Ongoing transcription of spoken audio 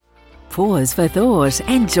Pause for thought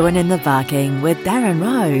and join in the barking with Darren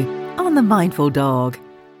Rowe on The Mindful Dog.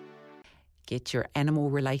 Get your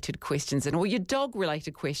animal-related questions and all your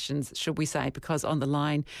dog-related questions, should we say, because on the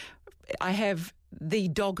line I have the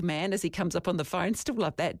dog man as he comes up on the phone. Still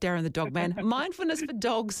love that, Darren the dog man. Mindfulness for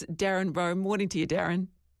dogs, Darren Rowe. Morning to you, Darren.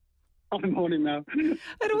 Good morning, Mel.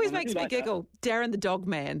 It always makes me giggle. That. Darren the dog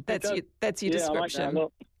man. That's your description. I like that a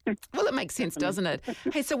lot. Well, it makes sense, doesn't it?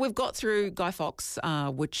 Hey, so we've got through Guy Fawkes,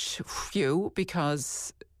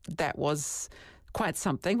 because that was quite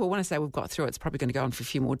something. Well, when I say we've got through it, it's probably going to go on for a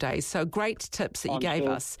few more days. So great tips that you gave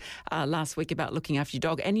us last week about looking after your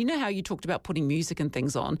dog. And you know how you talked about putting music and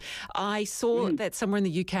things on? I saw that somewhere in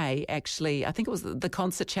the UK, actually, I think it was the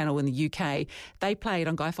concert channel in the UK, they played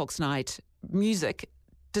on Guy Fawkes Night music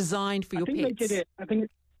designed for your pets. I think they did it. I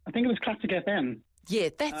think it was Classic FM. Yeah,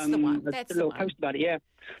 that's the one. That's a little post about it, yeah.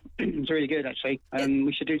 It's really good, actually.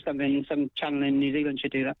 We should do something. Some channel in New Zealand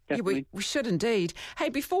should do that, definitely. Yeah, we should indeed. Hey,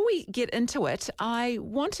 before we get into it, I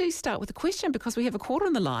want to start with a question because we have a caller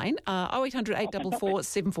on the line, 0800 844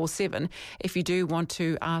 747, if you do want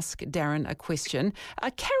to ask Darren a question.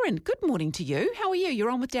 Karen, good morning to you. How are you?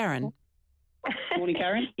 You're on with Darren. Morning,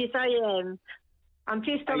 Karen. Yes, I am. I'm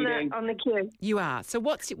just on the queue. You are. So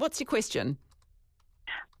what's your question?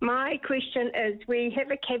 My question is, we have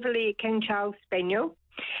a Cavalier King Charles Spaniel,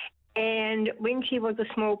 and when she was a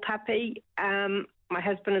small puppy, my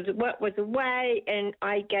husband was away, and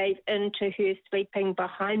I gave in to her sleeping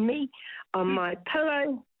behind me on my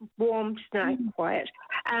pillow, warm, snug, quiet.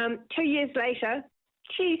 2 years later,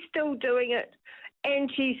 she's still doing it,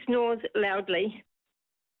 and she snores loudly.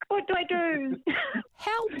 What do I do?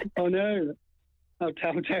 Help! Oh, no. Oh,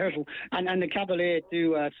 terrible. And the Cavalier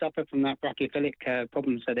do suffer from that brachycephalic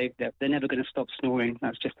problem, so they're never going to stop snoring.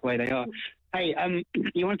 That's just the way they are. Hey,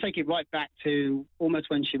 you want to take it right back to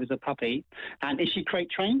almost when she was a puppy. And is she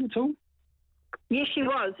crate trained at all? Yes, she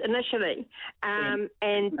was initially. And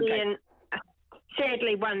then,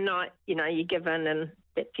 sadly, one night, you give in and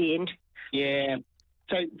that's the end. Yeah.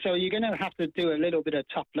 So you're going to have to do a little bit of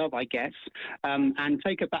tough love, I guess, and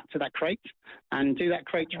take her back to that crate and do that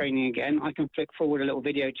crate training again. I can flick forward a little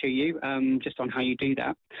video to you just on how you do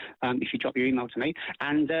that if you drop your email to me.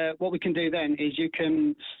 And what we can do then is you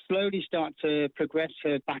can slowly start to progress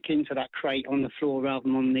her back into that crate on the floor rather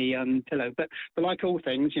than on the pillow. But like all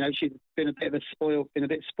things, she's been a bit spoiled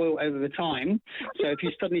over the time. So if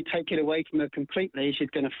you suddenly take it away from her completely, she's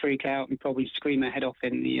going to freak out and probably scream her head off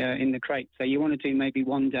in the crate. So you want to do maybe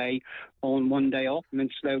one day on, one day off, and then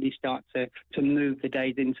slowly start to move the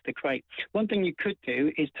days into the crate. One thing you could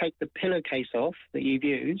do is take the pillowcase off that you've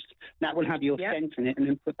used. That will have your scent in it, and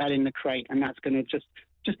then put that in the crate, and that's going to just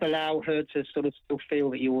allow her to sort of still feel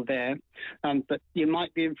that you're there. But you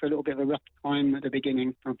might be in for a little bit of a rough time at the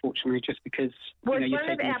beginning, unfortunately, just because you're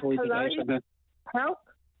taking the toys away from her. Help?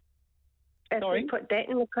 If we put that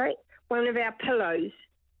in the crate? One of our pillows.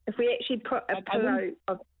 If we actually put a pillow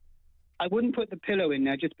of... I wouldn't put the pillow in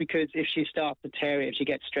there just because if she starts to tear it, if she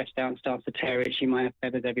gets stressed out and starts to tear it, she might have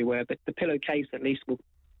feathers everywhere. But the pillowcase at least will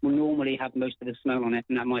normally have most of the smell on it,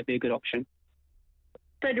 and that might be a good option.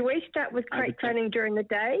 So do we start with crate training during the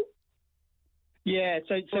day? Yeah,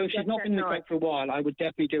 so if she's not been in the crate for a while, I would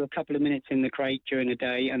definitely do a couple of minutes in the crate during the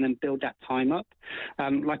day and then build that time up.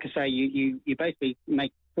 Like I say, you basically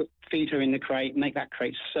feed her in the crate, make that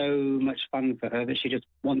crate so much fun for her that she just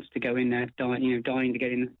wants to go in there, dying to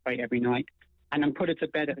get in the crate every night. And then put her to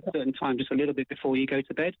bed at a certain time, just a little bit before you go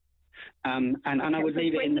to bed. And I would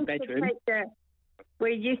leave it in the bedroom.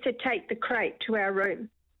 We used to take the crate to our room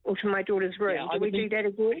or to my daughter's room. Yeah, do we do that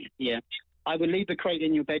again? Yeah. I would leave the crate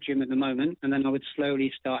in your bedroom at the moment, and then I would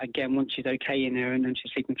slowly start again once she's okay in there and then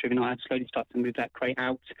she's sleeping through the night. I'd slowly start to move that crate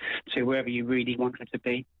out to wherever you really want her to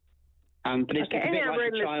be. But it's a bit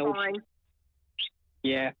like a child. Fine.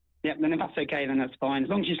 Yeah. Yeah, then if that's okay, then that's fine. As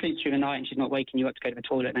long as she sleeps through the night and she's not waking you up to go to the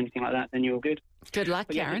toilet and anything like that, then you're all good. Good luck,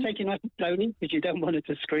 but Karen. Take it nice and slowly because you don't want her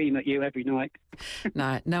to scream at you every night.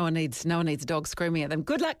 No one needs a dog screaming at them.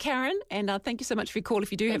 Good luck, Karen, and thank you so much for your call.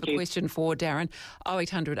 If you do have a question for Darren,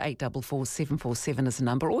 0800 844 747 is the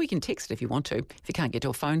number, or you can text it if you want to. If you can't get to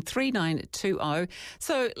a phone, 3920.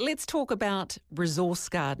 So let's talk about resource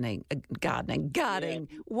gardening. Gardening.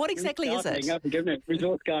 What exactly is it?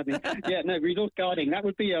 Resource gardening. Resource gardening. That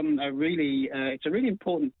would be it's a really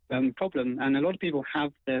important problem, and a lot of people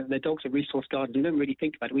have their dogs at resource gardens and don't really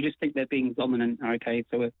think about it. We just think they're being dominant, okay,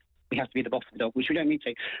 so we have to be the boss of the dog, which we don't need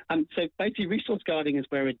to. So basically resource gardening is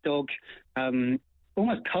where a dog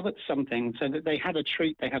almost covet something, so that they have a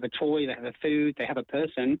treat, they have a toy, they have a food, they have a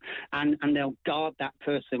person, and they'll guard that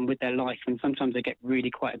person with their life, and sometimes they get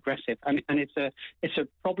really quite aggressive. And it's a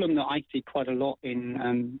problem that I see quite a lot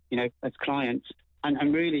in, as clients,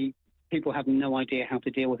 and really people have no idea how to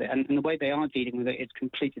deal with it. And the way they are dealing with it is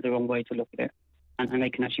completely the wrong way to look at it, and they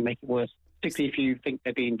can actually make it worse. Particularly if you think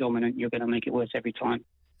they're being dominant, you're going to make it worse every time.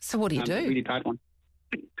 So what do you do? A really bad one.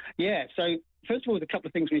 Yeah, so first of all, there's a couple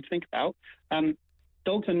of things we need to think about.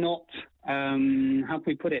 Dogs are not, how can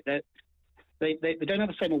we put it, they don't have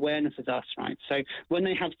the same awareness as us, right? So when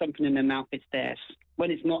they have something in their mouth, it's theirs. When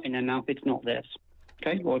it's not in their mouth, it's not theirs.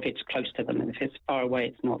 Okay, or if it's close to them, and if it's far away,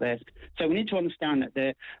 it's not theirs. So we need to understand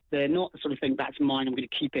that they're not the sort of thing, that's mine, I'm going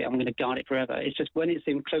to keep it, I'm going to guard it forever. It's just when it's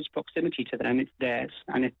in close proximity to them, it's theirs.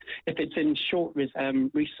 And if it's in short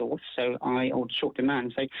resource, or short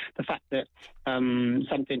demand, so the fact that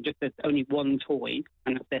there's only one toy,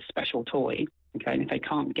 and that's their special toy, okay, and if they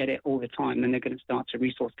can't get it all the time, then they're going to start to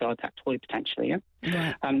resource guard that toy potentially,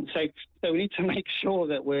 yeah? Right. So we need to make sure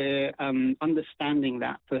that we're understanding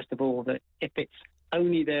that, first of all, that if it's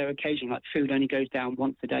only there occasionally, like food only goes down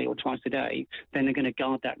once a day or twice a day, then they're going to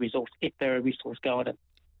guard that resource if they're a resource guarder.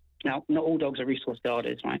 Now, not all dogs are resource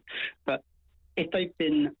guarders, right? But if they've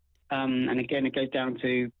been, and again, it goes down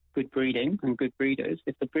to good breeding and good breeders,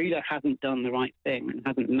 if the breeder hasn't done the right thing and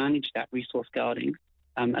hasn't managed that resource guarding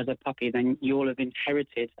as a puppy, then you'll have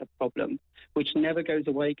inherited a problem, which never goes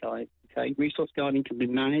away, guys, okay? Resource guarding can be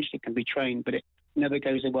managed, it can be trained, but it never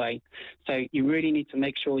goes away. So you really need to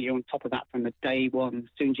make sure you're on top of that from the day one. As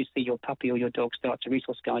soon as you see your puppy or your dog start to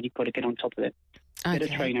resource guard, you've got to get on top of it. Okay. Get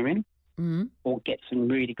a trainer in, or get some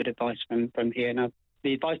really good advice from here. Now,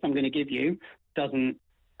 the advice I'm going to give you doesn't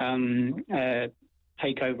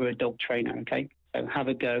take over a dog trainer, okay? So have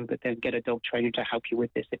a go, but then get a dog trainer to help you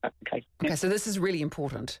with this, if that's the case. Okay, so this is really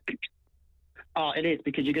important. It is,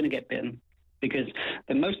 because you're going to get bitten. Because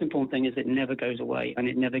the most important thing is it never goes away, and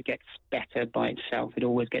it never gets better by itself. It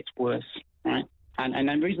always gets worse, right? And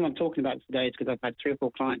the reason I'm talking about it today is because I've had 3 or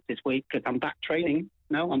 4 clients this week, because I'm back training.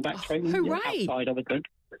 I'm back training. Hooray! Outside, obviously.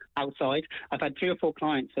 Outside. I've had 3 or 4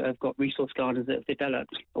 clients that have got resource guarders that have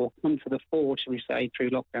developed or come to the fore, shall we say,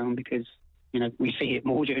 through lockdown, because we see it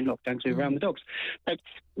more during lockdown too around the dogs. So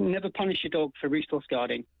never punish your dog for resource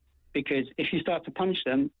guarding, because if you start to punish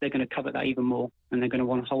them, they're going to covet that even more, and they're going to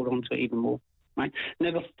want to hold on to it even more. Right?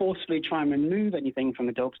 Never forcefully try and remove anything from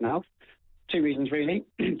the dog's mouth. 2 reasons, really.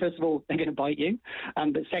 First of all, they're going to bite you.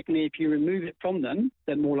 But secondly, if you remove it from them,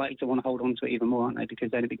 they're more likely to want to hold on to it even more, aren't they? Because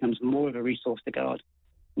then it becomes more of a resource to guard.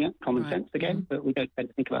 Yeah, common sense again, but we don't tend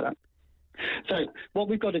to think about that. So what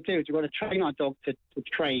we've got to do is we've got to train our dog to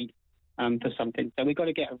trade for something. So we've got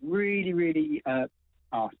to get a really, really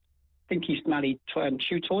stinky, smelly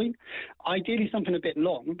chew toy. Ideally something a bit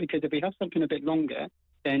long, because if we have something a bit longer,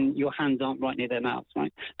 then your hands aren't right near their mouths,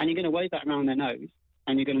 right? And you're going to wave that around their nose,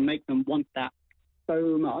 and you're going to make them want that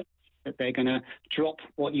so much that they're going to drop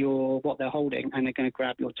what they're holding, and they're going to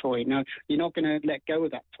grab your toy. Now, you're not going to let go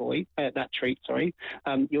of that treat.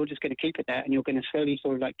 You're just going to keep it there, and you're going to slowly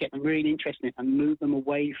sort of like get them really interested in it and move them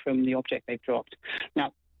away from the object they've dropped.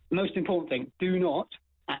 Now, most important thing, do not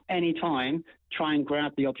at any time try and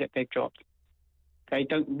grab the object they've dropped. Okay,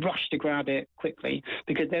 don't rush to grab it quickly,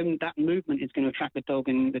 because then that movement is going to attract the dog,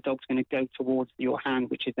 and the dog's going to go towards your hand,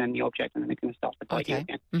 which is then the object, and then they're going to start to bite you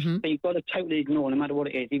again. Mm-hmm. So you've got to totally ignore, no matter what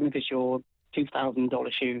it is, even if it's your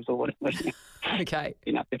 $2,000 shoes or whatever. Okay.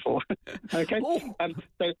 Seen that before. Okay.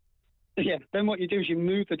 Then what you do is you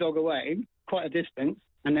move the dog away quite a distance,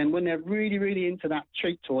 and then when they're really, really into that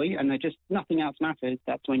treat toy and they're just nothing else matters,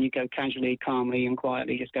 that's when you go casually, calmly and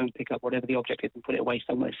quietly, just go and pick up whatever the object is and put it away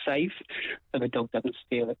somewhere safe so the dog doesn't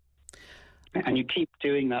steal it. And you keep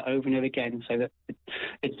doing that over and over again, so that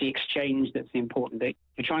it's the exchange that's the important bit.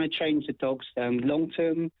 You're trying to change the dog's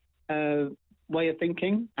long-term way of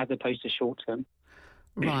thinking as opposed to short-term.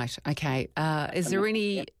 Right, okay. Is there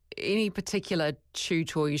any particular chew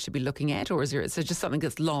toy you should be looking at, or is it just something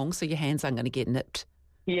that's long so your hands aren't going to get nipped?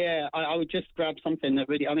 Yeah, I would just grab something that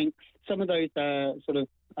really, some of those sort of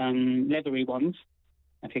leathery ones,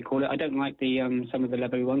 if you call it. I don't like the some of the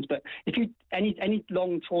leathery ones, but if you any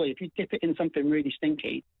long toy, if you dip it in something really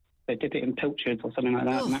stinky, so dip it in pilchards or something like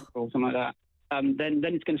that, mackerel, something like that, then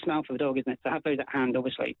it's going to smell for the dog, isn't it? So have those at hand,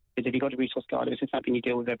 obviously, because if you've got a resource guard, this is something you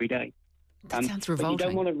deal with every day. That sounds revolting. But you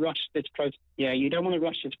don't want to rush this process. Yeah, you don't want to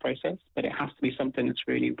rush this process, but it has to be something that's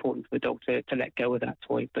really important for the dog to let go of that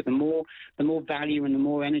toy. But the more value and the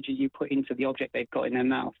more energy you put into the object they've got in their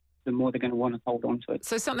mouth, the more they're going to want to hold on to it.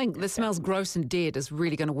 So something that smells gross and dead is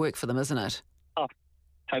really going to work for them, isn't it? Oh,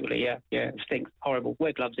 totally, yeah. It stinks. Horrible.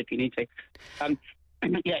 Wear gloves if you need to.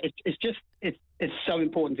 Yeah, it's so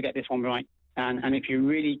important to get this one right. And if you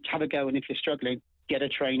really have a go, and if you're struggling, get a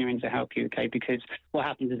trainer in to help you, okay? Because what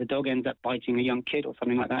happens is a dog ends up biting a young kid or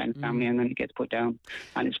something like that in the family, and then it gets put down,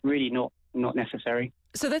 and it's really not necessary.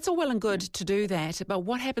 So that's all well and good to do that, but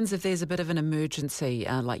what happens if there's a bit of an emergency,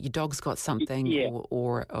 like your dog's got something,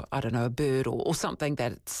 or I don't know, a bird or something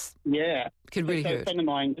that could really hurt? A friend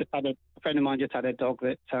of mine just had a dog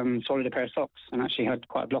that swallowed a pair of socks and actually had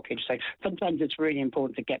quite a blockage. So sometimes it's really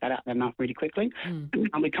important to get that out of their mouth really quickly,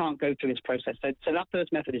 and we can't go through this process. So that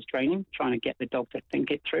first method is training, trying to get the dog to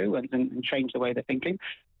think it through and change the way they're thinking.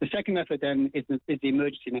 The second method then is the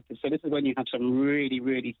emergency method. So this is when you have some really,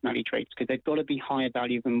 really smelly treats, because they've got to be higher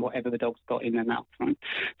value than whatever the dog's got in their mouth, right?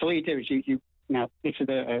 So all you do is you now, this is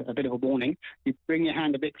a bit of a warning, you bring your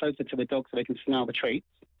hand a bit closer to the dog so they can smell the treats,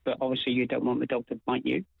 but obviously you don't want the dog to bite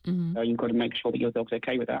you. So you've got to make sure that your dog's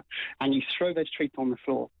okay with that. And you throw those treats on the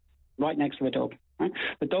floor, right next to the dog. Right?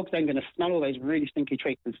 The dog's then going to smell all those really stinky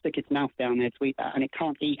treats and stick its mouth down there to eat that, and it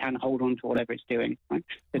can't eat and hold on to whatever it's doing. Right?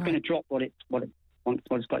 It's going to drop what it's got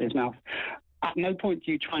in its mouth. At no point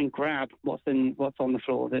do you try and grab what's on the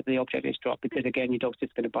floor, the object is dropped, because, again, your dog's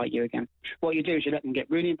just going to bite you again. What you do is you let them get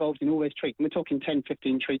really involved in all those treats. And we're talking 10,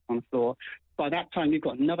 15 treats on the floor. By that time, you've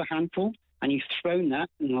got another handful, and you've thrown that.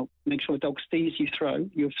 Make sure the dog sees you throw.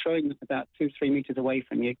 You're throwing it about 2-3 meters away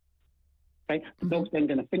from you. Okay? The dog's then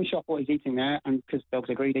going to finish off what he's eating there, and because dogs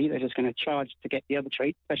are greedy, they're just going to charge to get the other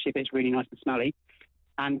treat, especially if it's really nice and smelly.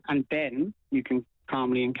 And then you can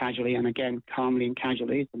calmly and casually, and again, calmly and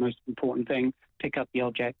casually is the most important thing, pick up the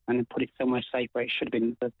object and then put it somewhere safe where it should have been in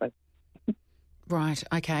the first place. Right,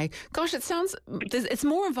 okay. Gosh, it's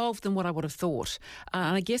more involved than what I would have thought.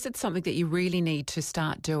 And I guess it's something that you really need to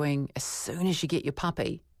start doing as soon as you get your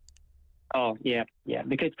puppy. Oh, yeah,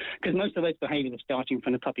 because most of those behaviours are starting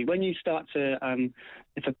from the puppy. When you start to,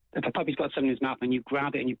 if a puppy's got something in his mouth and you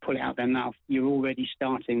grab it and you pull it out their mouth, you're already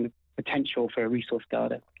starting the potential for a resource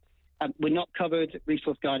guarder. We're not covered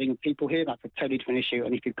resource guarding people here. That's a totally different issue.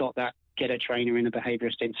 And if you've got that, get a trainer and a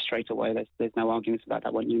behaviourist in straight away. There's no arguments about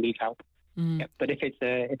that one. You need help. Yeah, but if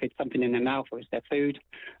it's something in their mouth or it's their food,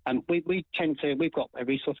 we've got a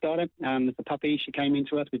resource guarder. There's a puppy. She came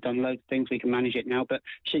into us. We've done loads of things. We can manage it now, but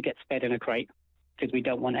she gets fed in a crate because we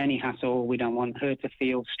don't want any hassle. We don't want her to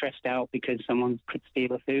feel stressed out because someone could steal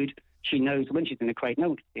her food. She knows when she's in the crate, no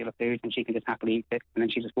one can steal her food, and she can just happily eat it, and then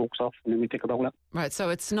she just walks off, and then we pick her bowl up. Right, so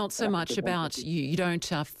it's not so much about you don't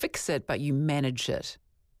fix it, but you manage it.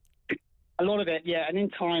 A lot of it, yeah. And in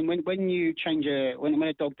time, when you change when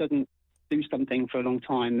a dog doesn't do something for a long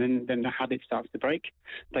time, then the habit starts to break.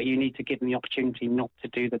 But you need to give them the opportunity not to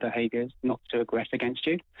do the behaviours, not to aggress against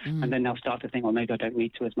you, and then they'll start to think, well, maybe I don't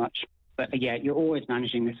need to as much. But yeah, you're always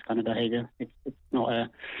managing this kind of behaviour. It's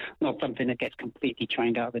not something that gets completely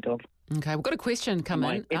trained out of the dog. Okay, we've got a question come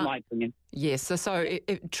in. In my opinion. Yes, so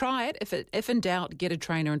try it. If in doubt, get a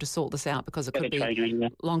trainer and to sort this out because it could be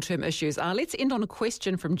long-term issues. Let's end on a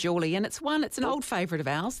question from Julie, and it's an old favourite of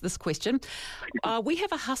ours, this question. We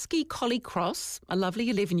have a husky collie cross, a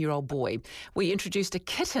lovely 11-year-old boy. We introduced a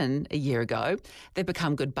kitten a year ago. They've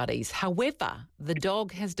become good buddies. However, the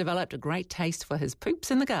dog has developed a great taste for his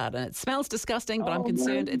poops in the garden. It smells disgusting, but I'm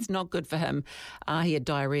concerned it's not good for him. He had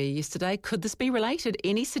diarrhoea yesterday. Could this be related?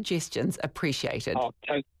 Any suggestions? Appreciated.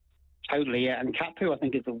 Totally, yeah. And cat poo, I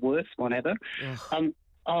think, is the worst one ever.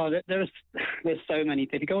 There's so many.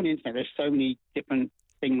 If you go on the internet, there's so many different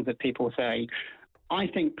things that people say. I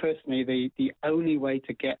think personally, the only way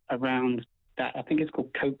to get around that, I think it's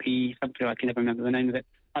called copy something. I can never remember the name of it.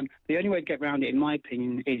 The only way to get around it, in my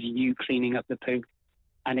opinion, is you cleaning up the poo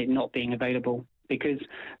and it not being available. Because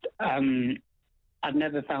I've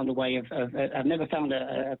never found a way I've never found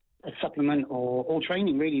a supplement or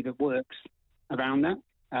training really that works around that.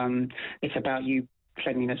 It's about you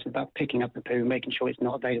cleanliness, about picking up the poo, making sure it's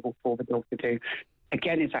not available for the dog to do.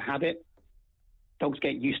 Again, it's a habit. Dogs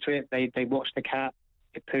get used to it. They watch the cat,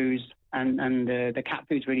 it poos, and the cat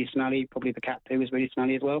poo's really smelly. Probably the cat poo is really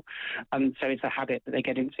smelly as well. So it's a habit that they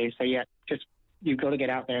get into. So yeah, you've got to get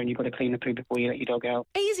out there and you've got to clean the poo before you let your dog out.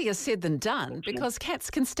 Easier said than done, because cats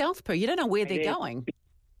can stealth poo. You don't know where they're going.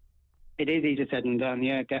 It is easier said than done,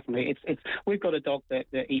 yeah, definitely. We've got a dog that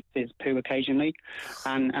eats his poo occasionally,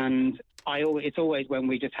 and It's always when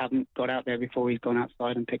we just haven't got out there before he's gone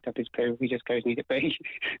outside and picked up his poo. He just goes, need a poo.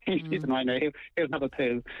 He's a nightmare. He'll have a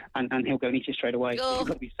poo and he'll go and eat it straight away. Oh. He's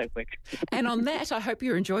got to be so quick. And on that, I hope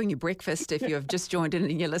you're enjoying your breakfast if you have just joined in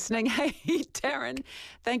and you're listening. Hey, Darren,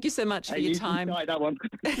 thank you so much for your time. You tried that one.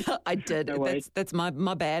 I did. No That's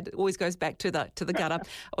my bad. It always goes back to the gutter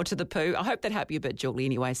or to the poo. I hope that helped you a bit, Julie,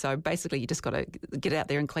 anyway. So basically, you just got to get out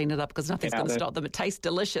there and clean it up because nothing's going to stop them. It tastes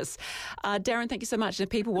delicious. Darren, thank you so much. And if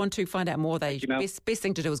people want to find out more, best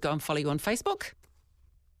thing to do is go and follow you on Facebook.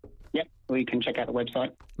 Yep, or you can check out the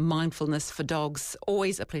website. Mindfulness for Dogs.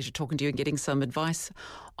 Always a pleasure talking to you and getting some advice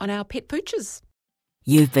on our pet pooches.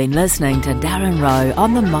 You've been listening to Darren Rowe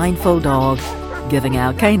on The Mindful Dog, giving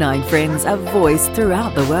our canine friends a voice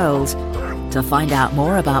throughout the world. To find out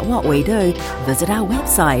more about what we do, visit our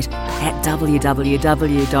website at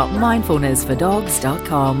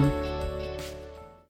www.mindfulnessfordogs.com.